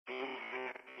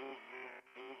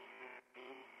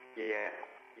Hey,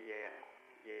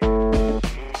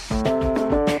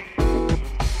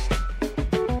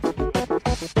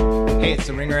 it's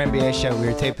the Ringer NBA show. We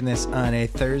are taping this on a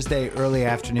Thursday early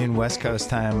afternoon West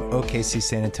Coast time. OKC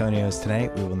San Antonio is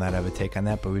tonight. We will not have a take on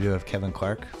that, but we do have Kevin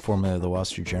Clark, formerly of the Wall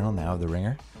Street Journal, now of the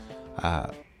Ringer.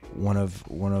 One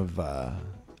of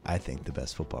I think the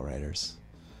best football writers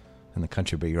in the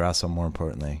country, but you're also, more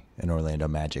importantly, an Orlando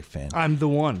Magic fan. I'm the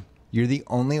one. You're the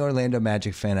only Orlando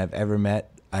Magic fan I've ever met.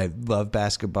 I love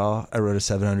basketball. I wrote a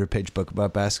 700-page book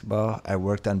about basketball. I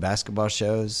worked on basketball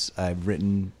shows. I've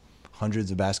written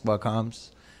hundreds of basketball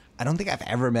columns. I don't think I've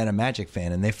ever met a Magic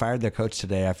fan, and they fired their coach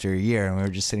today after a year, and we were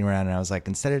just sitting around, and I was like,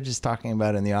 instead of just talking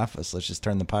about it in the office, let's just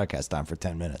turn the podcast on for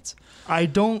 10 minutes. I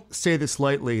don't say this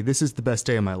lightly. This is the best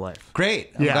day of my life.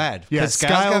 Great. I'm glad. Yeah, Because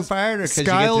Skiles got fired, or because you get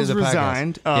Skiles through the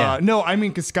resigned. No, I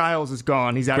mean because Skiles is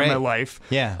gone. He's out of my life.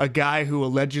 Yeah. A guy who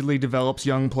allegedly develops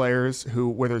young players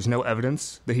where there's no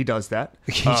evidence that he does that.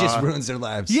 He just ruins their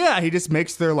lives. Yeah, he just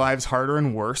makes their lives harder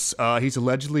and worse. He's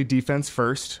allegedly defense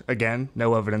first. Again,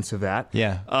 no evidence of that.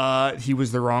 Yeah. He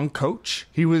was the wrong coach.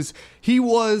 He was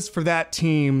for that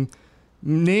team.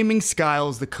 Naming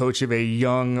Skiles the coach of a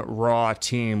young, raw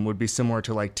team would be similar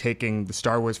to like taking the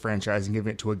Star Wars franchise and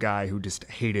giving it to a guy who just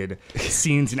hated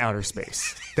scenes in outer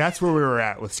space. That's where we were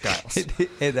at with Skiles.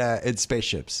 It's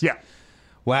spaceships. Yeah.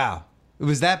 Wow. It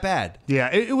was that bad.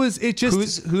 Yeah, it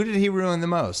just... Who did he ruin the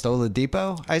most?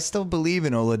 Oladipo? I still believe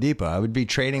in Oladipo. I would be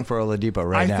trading for Oladipo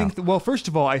right now. Well, first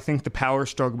of all, I think the power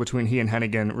struggle between he and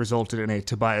Hennigan resulted in a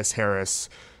Tobias Harris,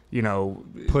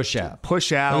 push out.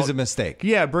 It was a mistake.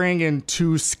 Yeah, bringing in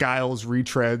two Skiles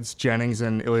retreads, Jennings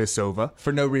and Ilyasova.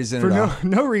 For no reason at all.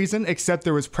 No reason, except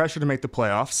there was pressure to make the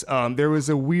playoffs. There was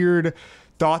a weird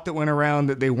thought that went around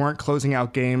that they weren't closing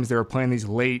out games. They were playing these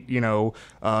late, blow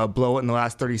it in the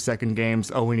last 30-second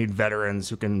games. Oh, we need veterans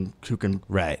who can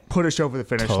put us over the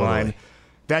finish line.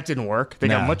 That didn't work. They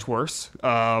got much worse.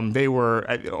 They were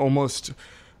almost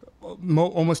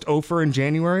over in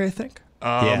January, I think.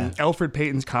 Elfrid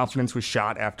Payton's confidence was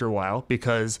shot after a while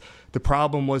because the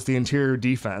problem was the interior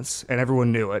defense, and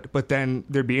everyone knew it. But then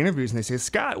there'd be interviews, and they say,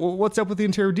 Scott, well, what's up with the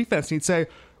interior defense? And he'd say,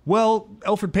 well,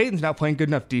 Elfrid Payton's not playing good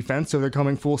enough defense, so they're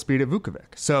coming full speed at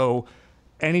Vukovic. So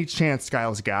any chance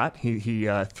Skiles got, he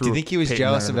threw. Do you think he was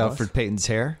jealous of Elfrid Payton's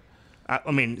hair? I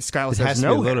mean, Skiles has no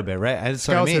to be a hair. little bit, right? That's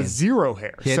Skiles what I mean. has zero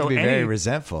hair. He had to be very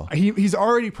resentful. He's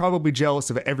already probably jealous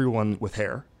of everyone with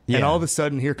hair. Yeah. And all of a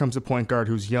sudden, here comes a point guard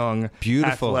who's young,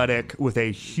 beautiful, athletic, with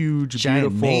a huge, giant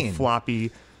beautiful, mane,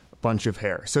 floppy bunch of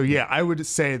hair. So, yeah, I would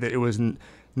say that it was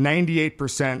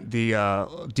 98%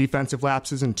 the defensive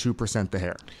lapses and 2% the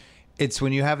hair. It's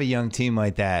when you have a young team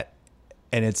like that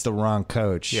and it's the wrong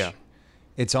coach. Yeah.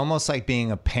 It's almost like being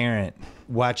a parent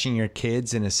watching your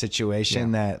kids in a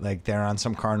situation that like they're on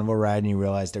some carnival ride and you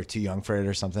realize they're too young for it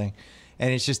or something.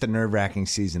 And it's just a nerve-wracking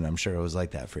season. I'm sure it was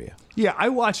like that for you. Yeah, I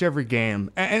watch every game.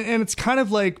 And it's kind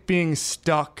of like being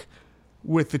stuck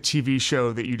with the TV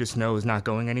show that you just know is not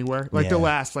going anywhere. Like the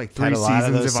last 3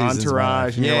 seasons of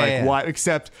Entourage. And you're like, why?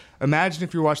 Except imagine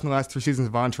if you're watching the last 3 seasons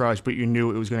of Entourage, but you knew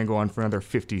it was going to go on for another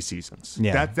 50 seasons.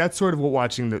 Yeah. That's sort of what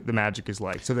watching the Magic is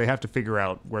like. So they have to figure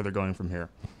out where they're going from here.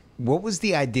 What was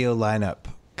the ideal lineup?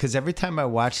 Because every time I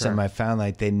watched them, I found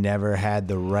like they never had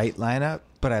the right lineup,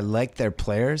 but I liked their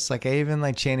players. Like I even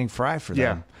like Channing Frye for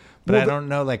them. But I don't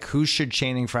know, like, who should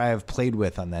Channing Frye have played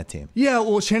with on that team? Yeah,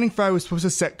 well, Channing Frye was supposed to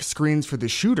set screens for the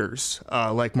shooters,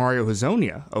 like Mario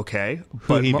Hezonja, okay?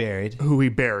 Who he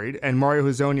buried. And Mario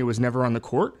Hezonja was never on the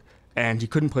court, and he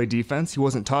couldn't play defense. He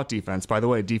wasn't taught defense. By the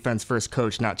way, defense-first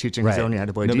coach, not teaching Hezonja how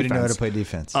to play defense. Nobody knew how to play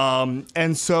defense.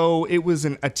 And so it was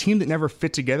a team that never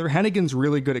fit together. Hennigan's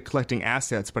really good at collecting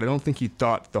assets, but I don't think he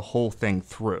thought the whole thing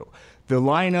through. The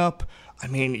lineup... I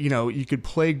mean, you could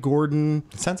play Gordon.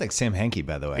 It sounds like Sam Henke,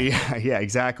 by the way. Yeah,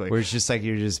 exactly. Where it's just like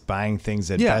you're just buying things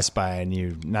at Best Buy and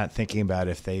you're not thinking about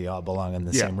if they all belong in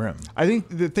the same room. I think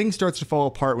the thing starts to fall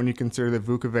apart when you consider that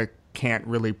Vukovic can't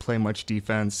really play much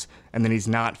defense, and then he's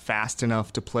not fast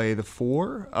enough to play the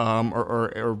 4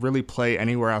 or really play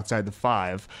anywhere outside the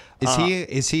 5.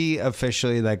 Is he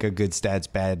officially like a good stats,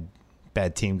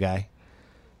 bad team guy?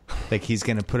 Like he's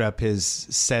going to put up his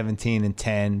 17 and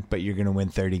 10, but you're going to win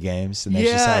 30 games, and that's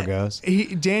just how it goes.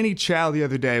 Danny Chow the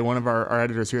other day, one of our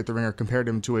editors here at The Ringer, compared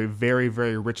him to a very,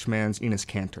 very rich man's Enes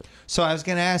Kanter. So I was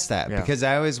going to ask that because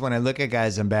I always, when I look at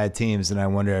guys on bad teams, and I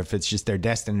wonder if it's just their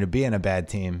destiny to be in a bad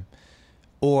team,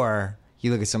 or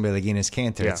you look at somebody like Enes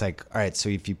Kanter, it's like, all right, so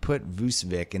if you put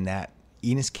Vucevic in that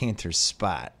Enes Kanter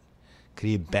spot, could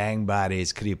he have banged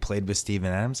bodies? Could he have played with Steven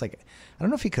Adams? Like, I don't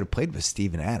know if he could have played with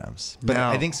Steven Adams, but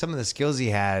I think some of the skills he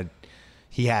has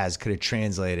could have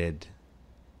translated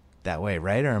that way,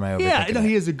 right? Or am I overthinking Yeah, no, it?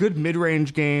 he has a good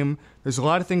mid-range game. There's a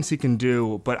lot of things he can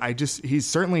do, but he's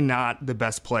certainly not the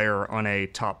best player on a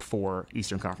top 4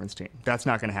 Eastern Conference team. That's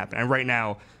not going to happen. And right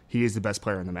now, he is the best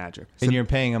player in the Magic. So, And you're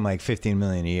paying him like $15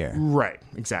 million a year. right,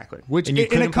 exactly. Which And you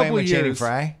couldn't in a couple play him with of Channing years,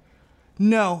 Frye?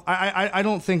 No, I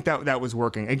don't think that was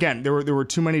working. Again, there were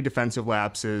too many defensive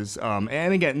lapses, and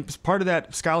again, part of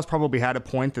that, Skiles probably had a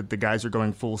point that the guys are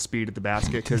going full speed at the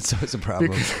basket. So it's a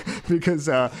problem because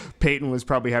Peyton was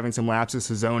probably having some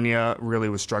lapses. Hazonia really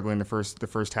was struggling the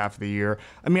first half of the year.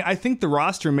 I mean, I think the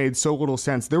roster made so little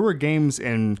sense. There were games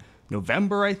in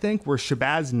November, I think, where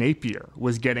Shabazz Napier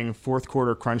was getting fourth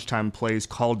quarter crunch time plays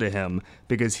called to him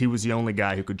because he was the only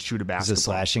guy who could shoot a basketball. He's a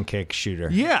slash and kick shooter.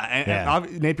 Yeah,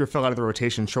 and Napier fell out of the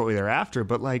rotation shortly thereafter,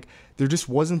 but like there just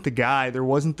wasn't the guy. There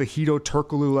wasn't the Hito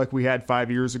Turkoglu like we had 5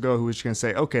 years ago who was just going to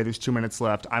say, okay, there's 2 minutes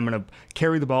left. I'm going to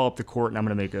carry the ball up the court and I'm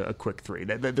going to make a quick three.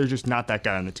 There's just not that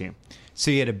guy on the team.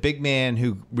 So you had a big man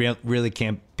who really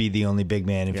can't be the only big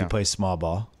man if you play small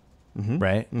ball,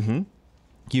 right? Mm-hmm.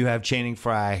 You have Channing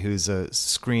Frye, who's a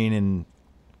screen and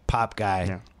pop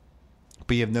guy,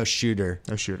 but you have no shooter.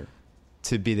 No shooter.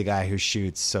 To be the guy who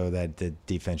shoots so that the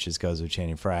defense just goes with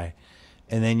Channing Frye.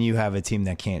 And then you have a team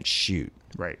that can't shoot.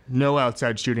 Right. No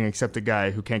outside shooting except the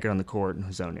guy who can't get on the court in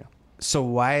Hazonia. So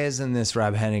why isn't this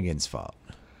Rob Hennigan's fault?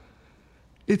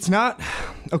 It's not.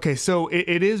 Okay, so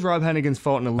it is Rob Hennigan's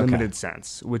fault in a limited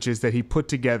sense, which is that he put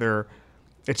together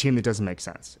a team that doesn't make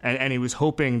sense. And he was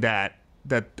hoping that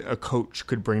a coach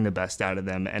could bring the best out of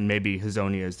them, and maybe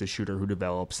Hazonia is the shooter who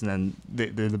develops, and then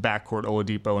the backcourt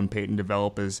Oladipo and Peyton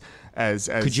develop as better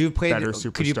superstars.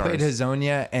 Could you play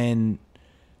Hazonia and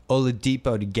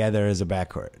Oladipo together as a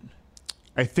backcourt?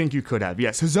 I think you could have,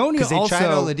 yes. Hazonia because they also tried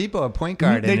Oladipo at point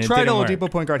guard. They and tried it didn't Oladipo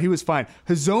work. point guard. He was fine.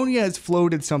 Hazonia has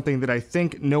floated something that I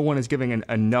think no one is giving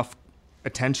enough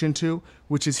attention to,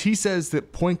 which is he says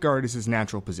that point guard is his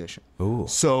natural position. Ooh.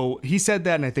 So he said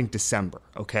that in I think December.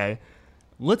 Okay.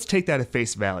 Let's take that at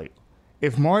face value.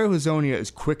 If Mario Hazonia is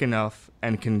quick enough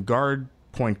and can guard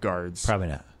point guards,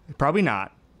 probably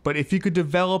not. But if you could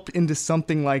develop into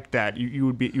something like that, you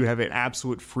would have an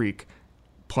absolute freak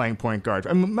playing point guard.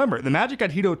 I mean, remember, the Magic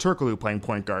had Hito Turkoglu playing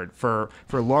point guard for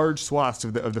large swaths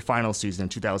of the final season in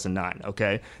 2009.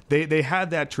 Okay, they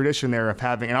had that tradition there of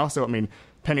having, and also, I mean,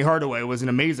 Penny Hardaway was an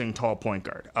amazing tall point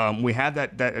guard. We had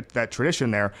that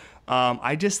tradition there.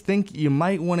 I just think you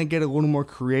might want to get a little more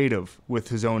creative with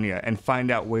Hazonia and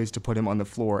find out ways to put him on the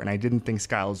floor, and I didn't think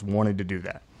Skiles wanted to do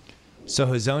that. So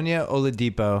Hazonia,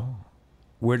 Oladipo,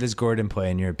 where does Gordon play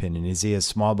in your opinion? Is he a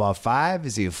small ball 5?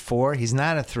 Is he a 4? He's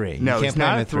not a 3. No, he's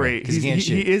not a 3.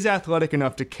 He is athletic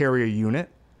enough to carry a unit.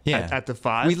 Yeah. At the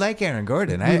 5. We like Aaron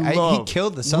Gordon. He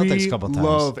killed the Celtics a couple times. We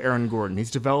love Aaron Gordon.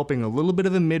 He's developing a little bit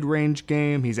of a mid-range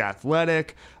game. He's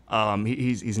athletic.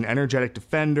 He's an energetic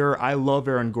defender. I love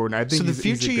Aaron Gordon. I think so. The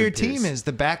future of your team is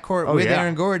the backcourt with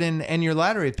Aaron Gordon and your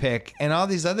lottery pick, and all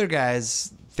these other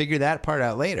guys figure that part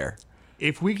out later.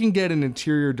 If we can get an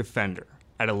interior defender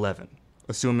at 11,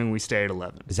 assuming we stay at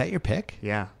 11. Is that your pick?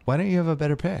 Yeah. Why don't you have a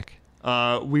better pick?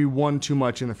 We won too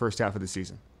much in the first half of the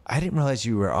season. I didn't realize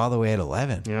you were all the way at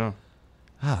 11. Yeah.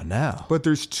 Oh, no. But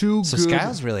there's two so good... So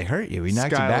Skiles really hurt you. He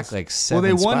knocked you back like 7 spots. Well,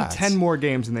 they won 10 more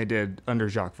games than they did under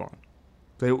Jacques Vaughn.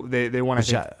 They won,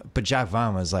 but Jacques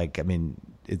Vaughn was like, I mean,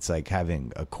 it's like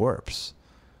having a corpse.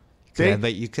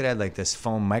 You could have like this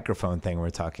foam microphone thing we're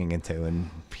talking into, and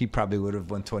he probably would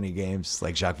have won 20 games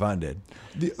like Jacques Vaughn did.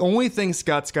 The only thing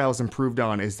Scott Skiles improved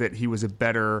on is that he was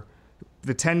the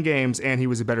 10 games, and he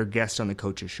was a better guest on the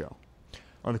coach's show.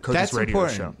 On the coach's radio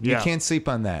show. You can't sleep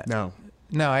on that. No,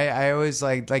 I always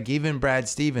like even Brad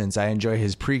Stevens, I enjoy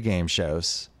his pregame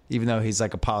shows, even though he's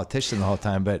like a politician the whole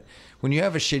time. But when you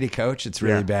have a shitty coach, it's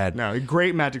really bad. No, a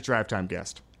great Magic Drive Time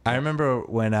guest. I remember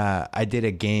when I did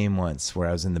a game once where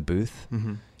I was in the booth,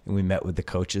 and we met with the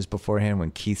coaches beforehand when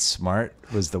Keith Smart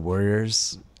was the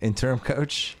Warriors interim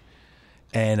coach,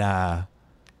 and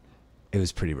it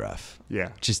was pretty rough.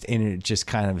 Yeah. Just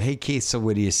kind of, hey, Keith, so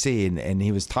what do you see? And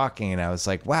he was talking, and I was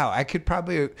like, wow,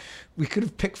 we could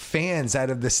have picked fans out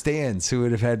of the stands who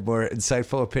would have had more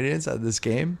insightful opinions on this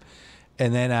game.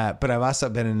 And then, but I've also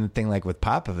been in the thing like with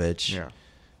Popovich. Yeah.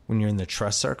 When you're in the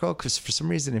trust circle, because for some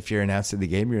reason, if you're announcing the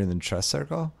game, you're in the trust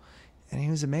circle, and he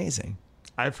was amazing.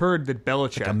 I've heard that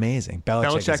Belichick, amazing.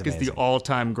 Belichick is the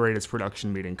all-time greatest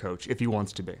production meeting coach, if he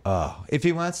wants to be. Oh, if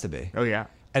he wants to be. Oh yeah.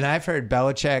 And I've heard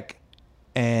Belichick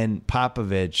and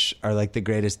Popovich are like the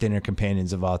greatest dinner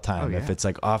companions of all time. Oh, yeah. If it's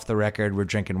like off the record, we're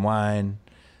drinking wine,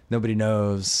 nobody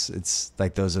knows. It's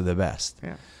like those are the best.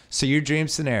 Yeah. So your dream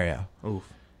scenario. Oof.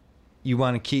 You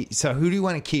want to keep. So who do you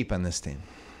want to keep on this team?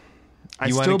 I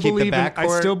still believe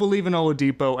in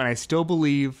Oladipo, and I still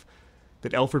believe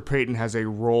that Elfrid Payton has a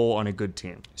role on a good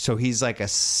team. So he's like a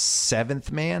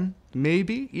seventh man?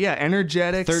 Maybe. Yeah,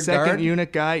 energetic, second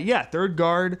unit guy. Yeah, third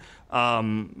guard.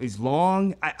 He's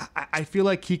long. I feel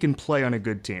like he can play on a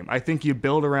good team. I think you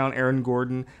build around Aaron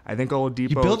Gordon. I think Oladipo...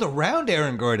 You build around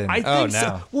Aaron Gordon? I think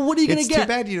so. Well, what are you going to get? It's too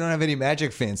bad you don't have any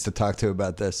Magic fans to talk to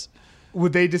about this.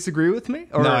 Would they disagree with me?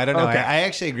 Or, no, I don't know. Okay. I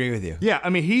actually agree with you. Yeah, I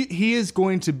mean, he is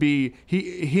going to be...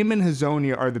 Him and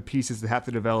Hazonia are the pieces that have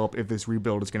to develop if this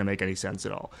rebuild is going to make any sense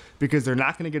at all. Because they're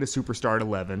not going to get a superstar at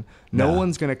 11. No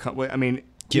one's going to come... I mean...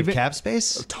 Do you have cap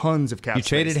space? Tons of cap space. You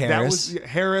traded Harris.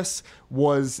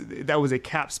 That was a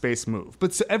cap space move.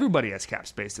 But so everybody has cap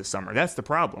space this summer. That's the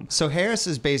problem. So Harris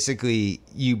is basically...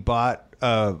 You bought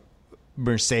a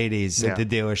Mercedes at the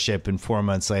dealership, and 4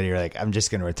 months later you're like, I'm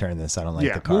just going to return this. I don't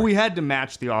like the car. Well, we had to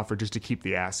match the offer just to keep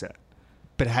the asset.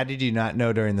 But how did you not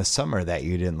know during the summer that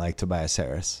you didn't like Tobias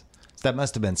Harris? That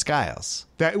must have been Skiles.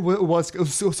 That was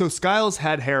so Skiles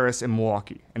had Harris in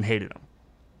Milwaukee and hated him.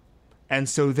 And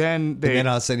so then then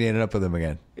all of a sudden you ended up with him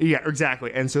again. Yeah,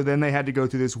 exactly. And so then they had to go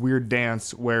through this weird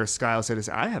dance where Skiles said,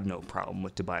 I have no problem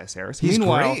with Tobias Harris. He's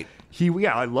great.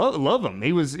 I love him.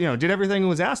 He was, did everything that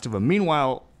was asked of him.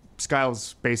 Meanwhile,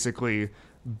 Skiles basically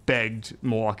begged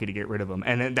Milwaukee to get rid of him.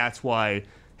 And then that's why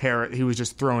he was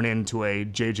just thrown into a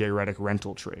JJ Redick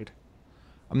rental trade.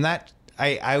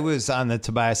 I was on the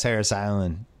Tobias Harris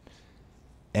Island,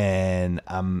 and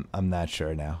I'm not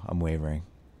sure now. I'm wavering.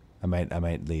 I might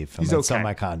leave. I might sell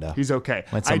my condo. He's okay.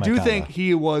 I do think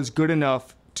he was good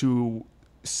enough to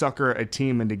sucker a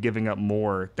team into giving up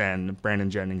more than Brandon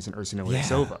Jennings and Ersan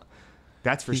Ilyasova.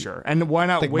 That's for sure. And why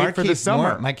not wait for the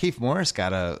summer? Markieff Morris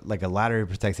got a lottery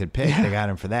protected pick. They got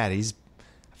him for that. I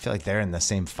feel like they're in the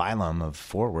same phylum of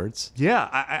forwards. Yeah,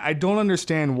 I don't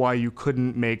understand why you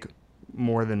couldn't make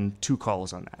more than 2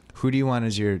 calls on that. Who do you want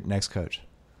as your next coach?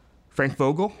 Frank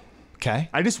Vogel. Okay.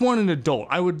 I just want an adult.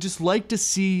 I would just like to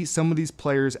see some of these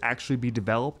players actually be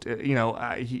developed.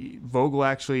 Vogel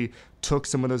actually took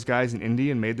some of those guys in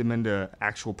Indy and made them into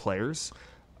actual players.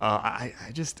 I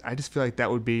just feel like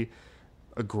that would be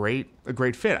a great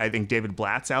fit. I think David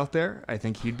Blatt's out there. I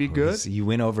think he'd be good. You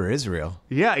win over Israel.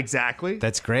 Yeah, exactly.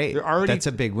 That's great. That's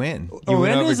a big win. You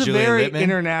win over Julian a very Littman.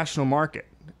 International market.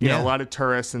 A lot of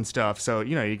tourists and stuff. So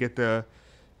you get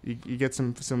you get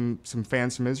some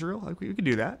fans from Israel. Like, we could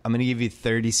do that. I'm going to give you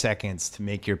 30 seconds to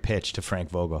make your pitch to Frank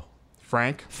Vogel.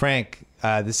 Frank,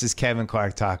 this is Kevin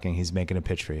Clark talking. He's making a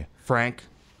pitch for you. Frank,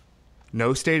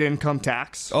 no state income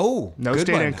tax. Oh, no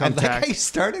state income tax. I like how you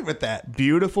started with that.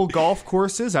 Beautiful golf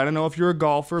courses. I don't know if you're a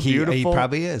golfer. Beautiful. He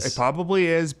probably is. It probably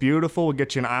is. Beautiful. We'll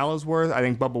get you an Islesworth. I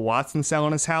think Bubba Watson's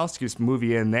selling his house. Just move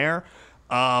you in there.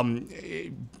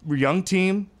 Young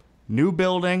team, new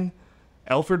building.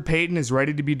 Elfrid Payton is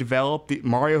ready to be developed.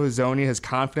 Mario Hazonia, his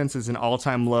confidence is an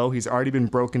all-time low. He's already been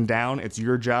broken down. It's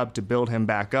your job to build him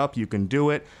back up. You can do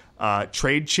it.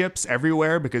 Trade chips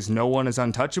everywhere because no one is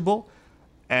untouchable.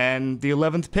 And the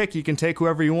 11th pick, you can take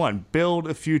whoever you want. Build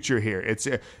a future here.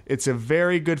 It's a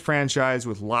very good franchise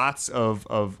with lots of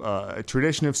a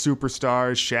tradition of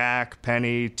superstars: Shaq,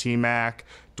 Penny, T-Mac,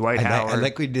 Dwight Howard. I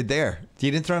like what you did there.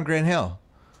 You didn't throw in Grant Hill.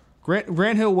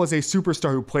 Grant Hill was a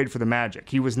superstar who played for the Magic.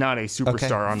 He was not a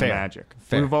superstar on the Magic.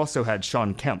 Fair. We've also had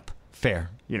Sean Kemp. Fair.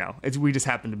 We just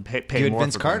happened to pay you more. Had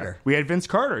Vince Carter. We had Vince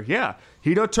Carter, yeah.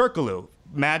 Hedo Turkoglu,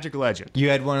 Magic legend. You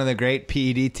had one of the great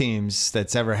PED teams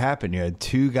that's ever happened. You had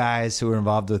 2 guys who were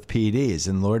involved with PEDs,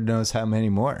 and Lord knows how many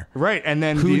more. Right, and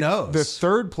then who knows? The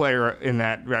third player in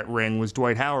that ring was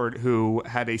Dwight Howard, who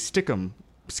had a Stickum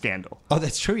scandal. Oh,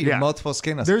 that's true. You had multiple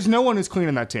scandals. There's no one who's clean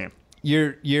in that team.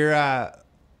 Your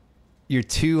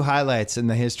 2 highlights in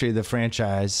the history of the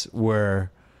franchise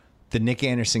were the Nick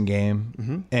Anderson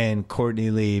game and Courtney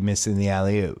Lee missing the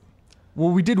alley-oop.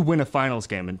 Well, we did win a finals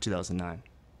game in 2009.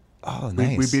 Oh,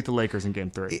 nice. We beat the Lakers in Game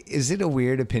 3. Is it a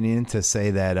weird opinion to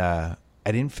say that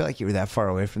I didn't feel like you were that far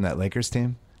away from that Lakers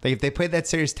team? Like, if they played that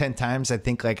series 10 times, I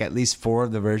think like at least 4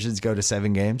 of the versions go to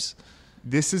 7 games.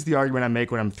 This is the argument I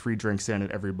make when I'm 3 drinks in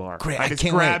at every bar. Great. I just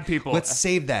grab people. Let's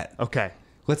save that. Okay.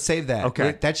 Let's save that.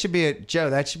 Okay. That should be a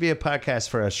podcast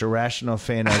for us, irrational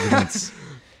fan arguments.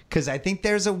 Because I think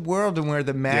there's a world in where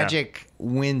the Magic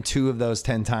win 2 of those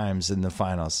 10 times in the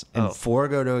finals, and 4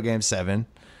 go to a Game 7.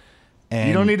 And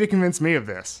you don't need to convince me of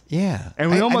this. Yeah.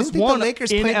 And we almost won the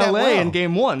Lakers in played LA in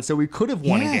Game 1, so we could have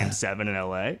won in Yeah. Game 7 in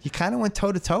LA. You kind of went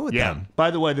toe-to-toe with them. By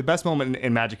the way, the best moment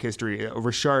in Magic history,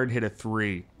 Richard hit a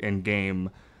 3 in Game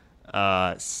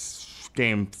 6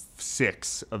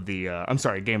 of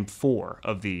the Game 4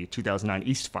 of the 2009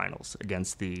 East Finals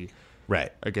against the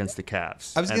right against the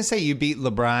Cavs. I was going to say you beat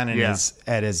LeBron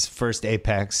at his first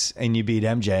apex, and you beat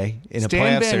MJ in a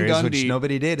playoff series, which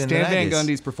nobody did in the 90s. Stan Van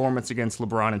Gundy's performance against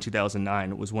LeBron in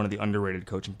 2009 was one of the underrated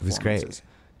coaching performances. It was great.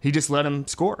 He just let him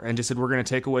score and just said, we're going to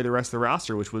take away the rest of the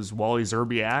roster, which was Wally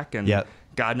Szczerbiak and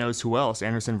God knows who else,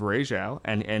 Anderson Varejao,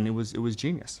 and it was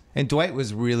genius. And Dwight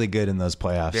was really good in those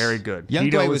playoffs. Very good.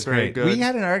 Young Dwight was very good. We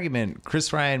had an argument,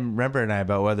 Chris Ryan, Rember, and I,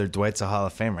 about whether Dwight's a Hall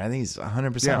of Famer. I think he's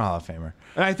 100% a Hall of Famer.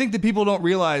 And I think that people don't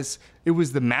realize it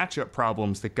was the matchup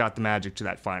problems that got the Magic to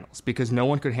that finals, because no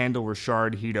one could handle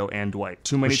Rashard, Hito, and Dwight.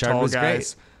 Too many tall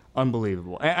guys. Great.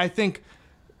 Unbelievable. And I think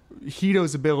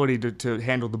Hito's ability to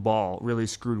handle the ball really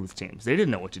screwed with teams. They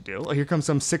didn't know what to do. Here comes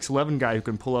some 6'11" guy who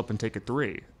can pull up and take a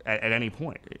three at any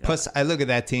point. Plus, I look at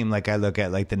that team like I look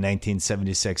at like the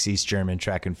 1976 East German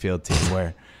track and field team,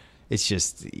 where it's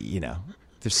just,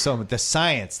 there's so much, the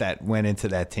science that went into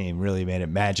that team really made it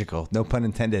magical. No pun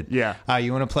intended. Yeah.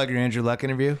 You want to plug your Andrew Luck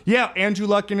interview? Yeah, Andrew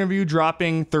Luck interview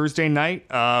dropping Thursday night.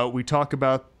 We talk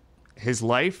about his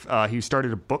life. He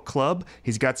started a book club.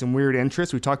 He's got some weird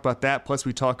interests. We talk about that. Plus,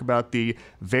 we talk about the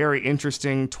very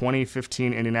interesting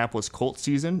 2015 Indianapolis Colts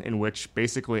season, in which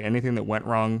basically anything that went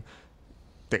wrong,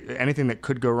 anything that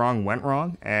could go wrong went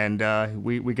wrong. And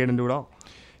we get into it all.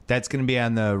 That's going to be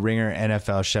on the Ringer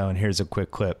NFL show. And here's a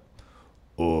quick clip.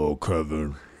 Oh,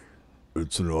 Kevin,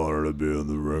 it's an honor to be on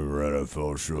the Ringer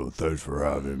NFL show. Thanks for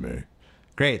having me.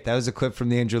 Great. That was a clip from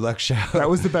the Andrew Luck show. That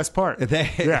was the best part.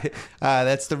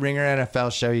 That's the Ringer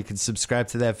NFL show. You can subscribe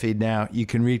to that feed now. You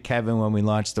can read Kevin when we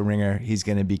launch the Ringer. He's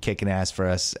going to be kicking ass for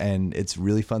us, and it's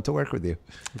really fun to work with you.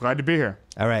 Glad to be here.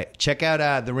 All right. Check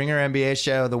out the Ringer NBA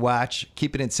show, The Watch.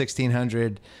 Keep it at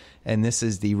 1600. And this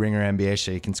is the Ringer NBA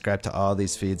show. You can subscribe to all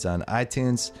these feeds on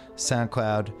iTunes,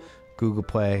 SoundCloud, Google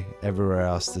Play, everywhere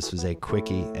else. This was a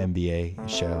quickie NBA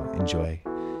show. Enjoy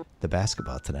the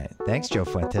basketball tonight. Thanks, Joe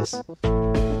Fuentes.